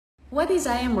What is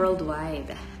IAM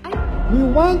Worldwide? We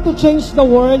want to change the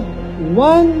world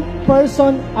one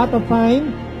person at a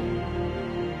time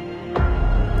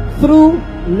through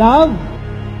love,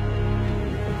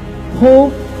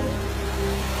 hope,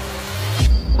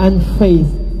 and faith.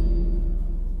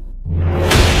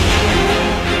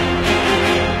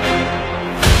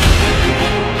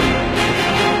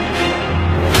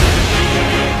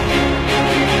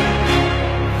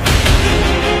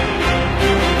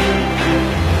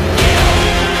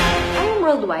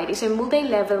 Worldwide is a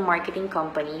multi-level marketing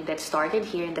company that started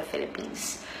here in the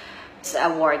Philippines. It's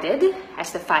awarded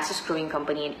as the fastest growing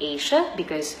company in Asia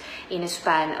because in a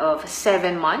span of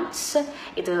 7 months,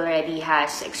 it already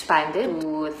has expanded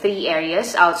to 3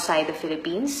 areas outside the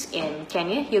Philippines in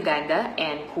Kenya, Uganda,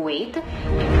 and Kuwait.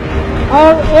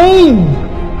 Our aim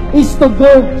is to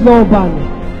go global.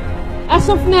 As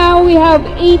of now, we have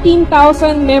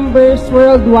 18,000 members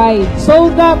worldwide. So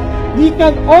that we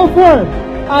can offer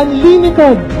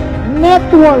unlimited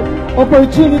network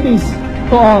opportunities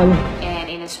to all. And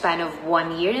in a span of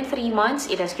 1 year and 3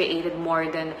 months, it has created more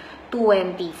than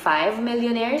 25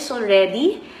 millionaires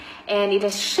already. And it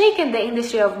has shaken the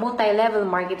industry of multi-level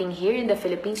marketing here in the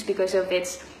Philippines because of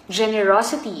its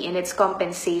generosity in its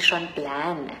compensation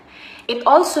plan. It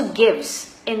also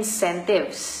gives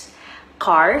incentives,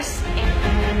 cars,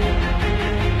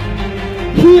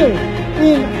 here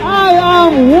in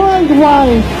IAM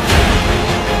Worldwide.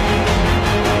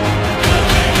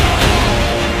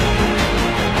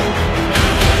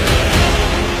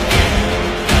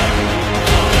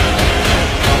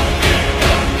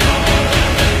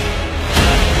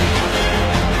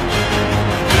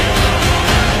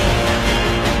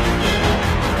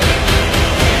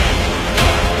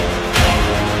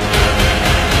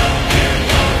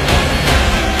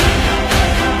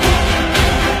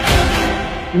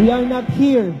 We are not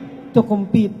here to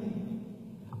compete.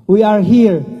 We are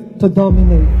here to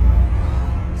dominate.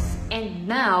 And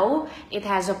now, it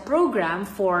has a program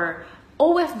for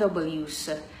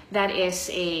OFWs. That is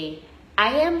a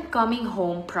I Am Coming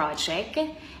Home project.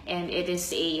 And it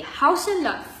is a house and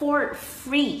lot for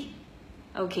free.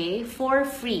 Okay? For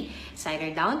free. It's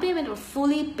either down payment or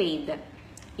fully paid.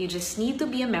 You just need to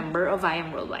be a member of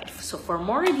IAM Worldwide. So for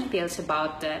more details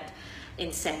about that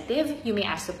incentive, you may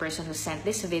ask the person who sent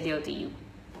this video to you.